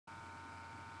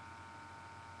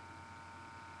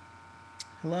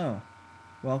Hello,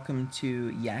 welcome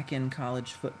to Yakkin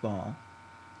College Football.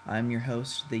 I'm your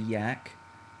host, the Yak,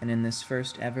 and in this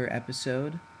first ever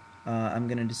episode, I'm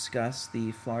going to discuss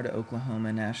the Florida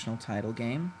Oklahoma national title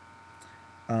game.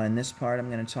 In this part,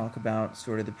 I'm going to talk about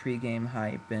sort of the pregame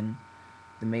hype and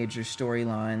the major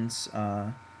storylines,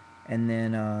 and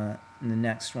then in the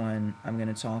next one, I'm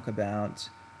going to talk about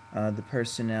the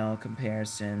personnel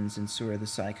comparisons and sort of the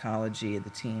psychology of the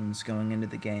teams going into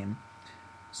the game.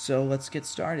 So let's get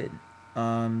started.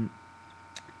 Um,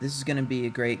 this is going to be a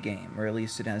great game, or at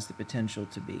least it has the potential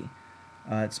to be.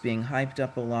 It's being hyped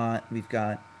up a lot. We've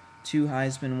got two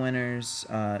Heisman winners,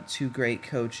 two great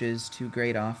coaches, two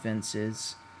great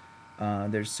offenses.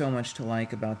 There's so much to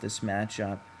like about this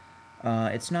matchup.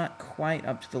 It's not quite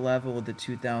up to the level of the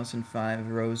 2005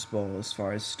 Rose Bowl as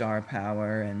far as star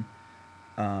power and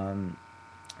um,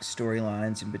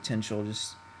 storylines and potential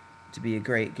just to be a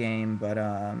great game, but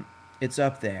it's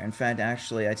up there. In fact,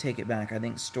 actually, I take it back. I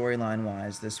think storyline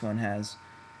wise, this one has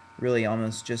really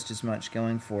almost just as much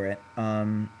going for it.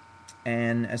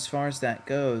 And as far as that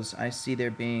goes, I see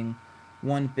there being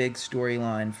one big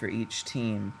storyline for each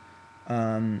team.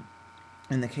 Um,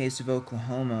 in the case of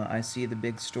Oklahoma, I see the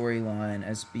big storyline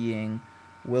as being,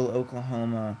 will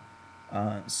Oklahoma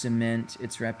cement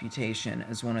its reputation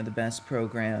as one of the best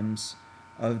programs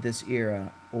of this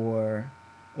era, or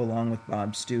along with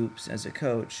Bob Stoops as a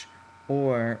coach,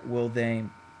 or will they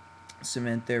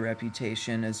cement their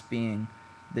reputation as being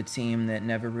the team that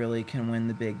never really can win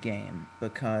the big game?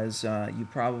 Because you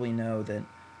probably know that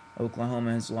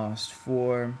Oklahoma has lost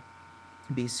four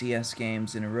BCS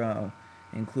games in a row,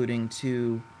 including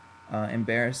two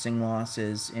embarrassing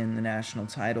losses in the national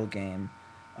title game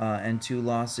and two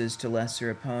losses to lesser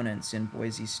opponents in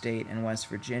Boise State and West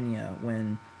Virginia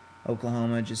when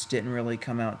Oklahoma just didn't really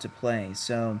come out to play.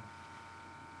 So,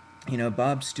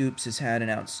 Bob Stoops has had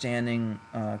an outstanding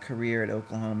career at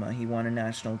Oklahoma. He won a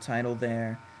national title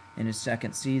there in his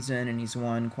second season, and he's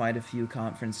won quite a few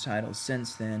conference titles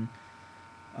since then.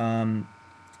 Um,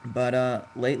 but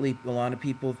lately, a lot of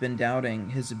people have been doubting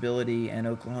his ability and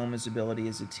Oklahoma's ability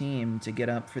as a team to get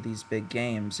up for these big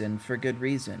games, and for good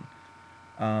reason.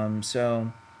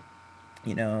 So,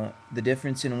 the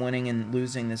difference in winning and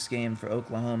losing this game for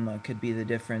Oklahoma could be the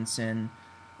difference in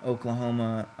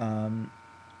Oklahoma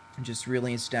just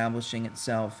really establishing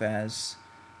itself as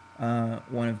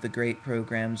one of the great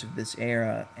programs of this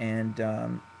era, and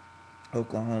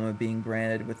Oklahoma being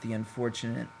branded with the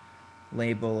unfortunate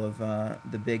label of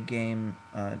the big game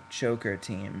choker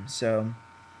team. So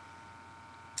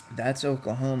that's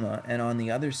Oklahoma, and on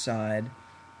the other side,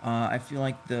 I feel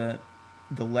like the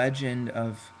legend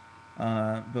of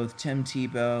both Tim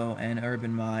Tebow and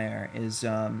Urban Meyer is,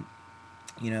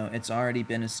 it's already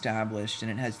been established,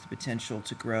 and it has the potential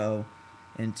to grow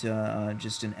into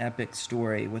just an epic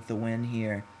story with the win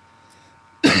here.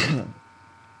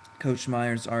 Coach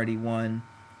Meyer's already won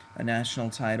a national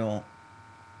title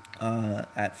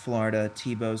at Florida.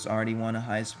 Tebow's already won a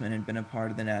Heisman and been a part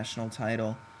of the national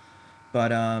title.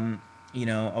 But, a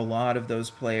lot of those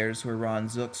players were Ron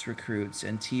Zook's recruits,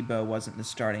 and Tebow wasn't the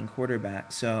starting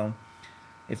quarterback. So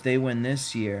if they win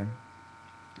this year,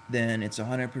 then it's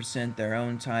 100% their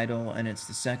own title, and it's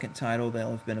the second title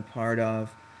they'll have been a part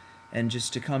of. And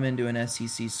just to come into an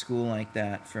SEC school like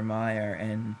that for Meyer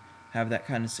and have that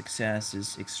kind of success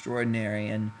is extraordinary.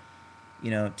 And,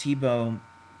 Tebow,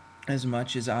 as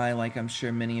much as I, like I'm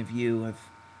sure many of you, have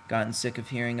gotten sick of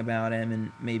hearing about him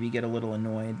and maybe get a little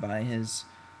annoyed by his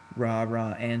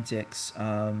rah-rah antics,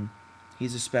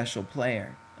 he's a special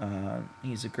player.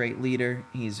 He's a great leader.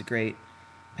 He's a great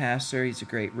passer. He's a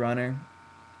great runner.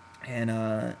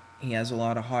 And he has a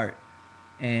lot of heart.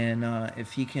 And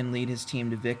if he can lead his team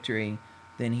to victory,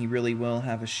 then he really will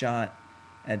have a shot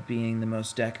at being the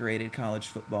most decorated college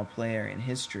football player in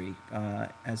history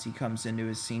as he comes into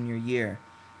his senior year.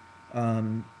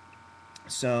 Um,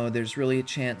 so there's really a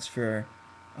chance for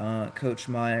Coach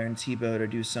Meyer and Tebow to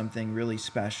do something really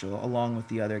special, along with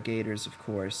the other Gators, of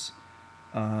course.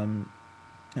 Um,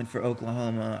 and for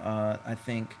Oklahoma, I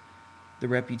think the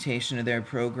reputation of their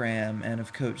program and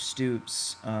of Coach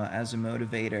Stoops as a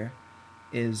motivator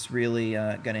is really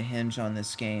going to hinge on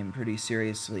this game pretty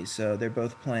seriously. So they're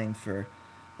both playing for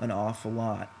an awful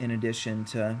lot, in addition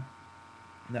to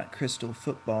that crystal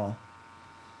football.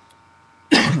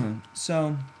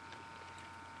 So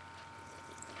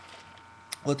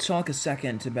let's talk a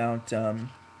second about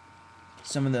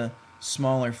some of the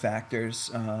smaller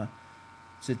factors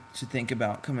to think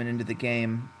about coming into the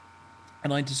game.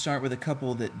 I'd like to start with a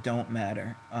couple that don't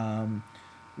matter.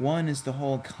 One is the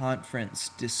whole conference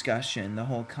discussion, the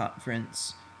whole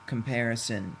conference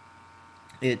comparison.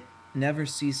 It never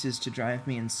ceases to drive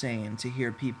me insane to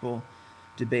hear people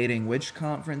debating which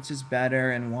conference is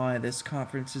better and why this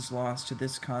conference's loss to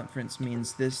this conference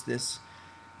means this,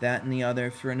 that, and the other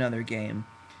for another game.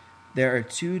 There are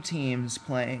two teams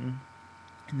playing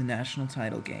in the national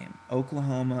title game,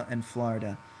 Oklahoma and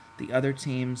Florida. The other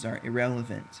teams are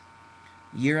irrelevant.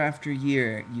 Year after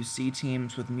year, you see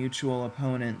teams with mutual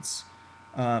opponents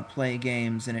play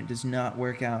games, and it does not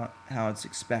work out how it's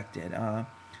expected.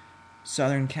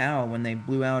 Southern Cal, when they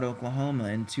blew out Oklahoma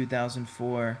in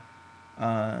 2004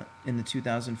 in the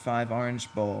 2005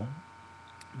 Orange Bowl,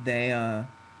 they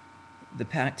the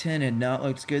Pac-10 had not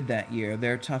looked good that year.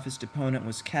 Their toughest opponent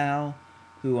was Cal,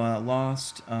 who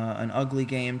lost an ugly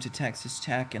game to Texas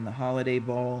Tech in the Holiday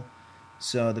Bowl.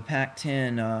 So the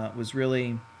Pac-10 was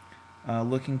really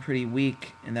looking pretty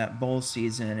weak in that bowl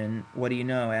season. And what do you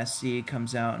know? SC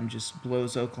comes out and just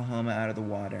blows Oklahoma out of the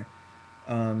water.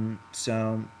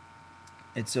 So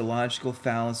it's a logical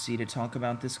fallacy to talk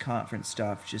about this conference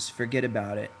stuff. Just forget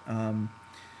about it.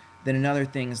 Then another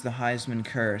thing is the Heisman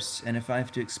curse, and if I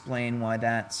have to explain why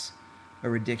that's a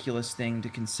ridiculous thing to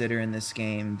consider in this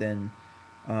game, then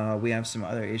we have some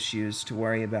other issues to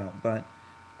worry about. But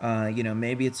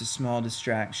maybe it's a small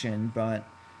distraction, but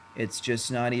it's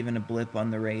just not even a blip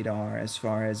on the radar as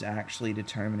far as actually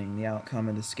determining the outcome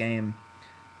of this game.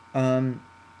 Then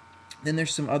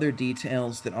there's some other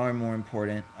details that are more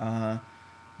important.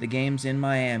 The game's in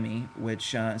Miami,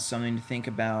 which is something to think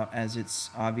about as it's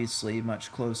obviously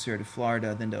much closer to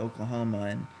Florida than to Oklahoma.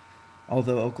 And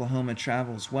although Oklahoma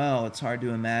travels well, it's hard to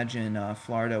imagine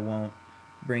Florida won't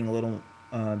bring a little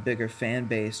bigger fan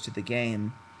base to the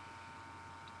game.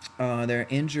 There are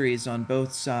injuries on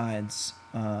both sides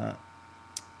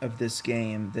of this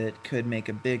game that could make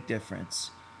a big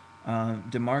difference.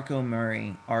 DeMarco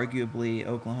Murray, arguably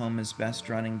Oklahoma's best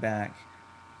running back,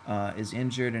 is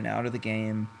injured and out of the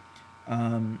game.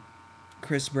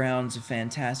 Chris Brown's a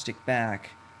fantastic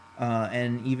back,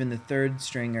 and even the third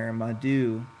stringer,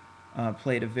 Madu,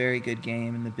 played a very good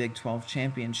game in the Big 12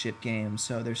 Championship Game,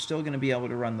 so they're still going to be able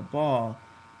to run the ball,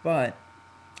 but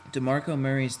DeMarco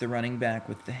Murray's the running back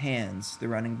with the hands, the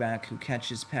running back who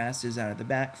catches passes out of the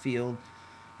backfield,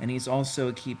 and he's also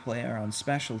a key player on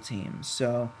special teams,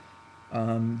 so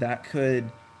that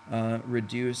could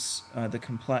reduce the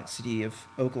complexity of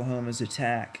Oklahoma's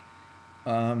attack,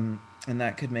 and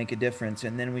that could make a difference.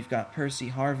 And then we've got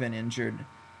Percy Harvin injured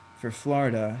for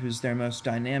Florida, who's their most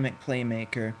dynamic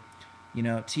playmaker.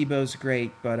 Tebow's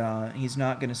great, but he's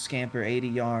not going to scamper 80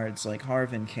 yards like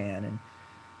Harvin can. And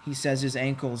he says his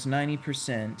ankle's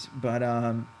 90%, but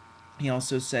he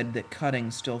also said that cutting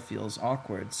still feels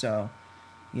awkward. So,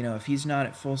 if he's not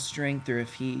at full strength or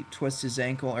if he twists his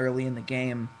ankle early in the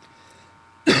game,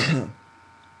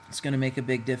 it's going to make a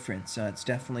big difference. It's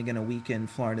definitely going to weaken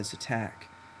Florida's attack.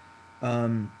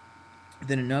 Then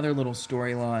another little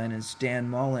storyline is Dan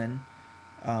Mullen,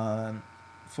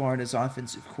 Florida's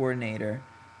offensive coordinator,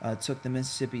 took the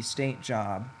Mississippi State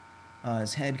job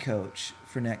as head coach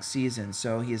for next season.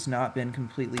 So he has not been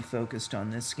completely focused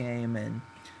on this game, and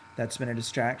that's been a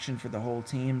distraction for the whole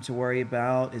team to worry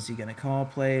about. Is he going to call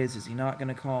plays? Is he not going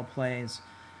to call plays?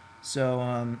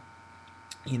 So,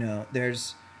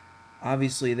 there's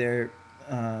obviously there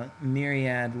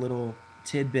myriad little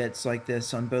tidbits like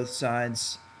this on both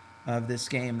sides of this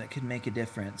game that could make a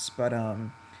difference. But,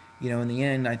 in the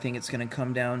end, I think it's going to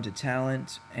come down to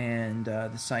talent and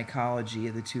the psychology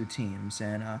of the two teams.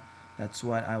 And that's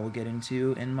what I will get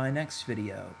into in my next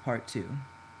video, part 2.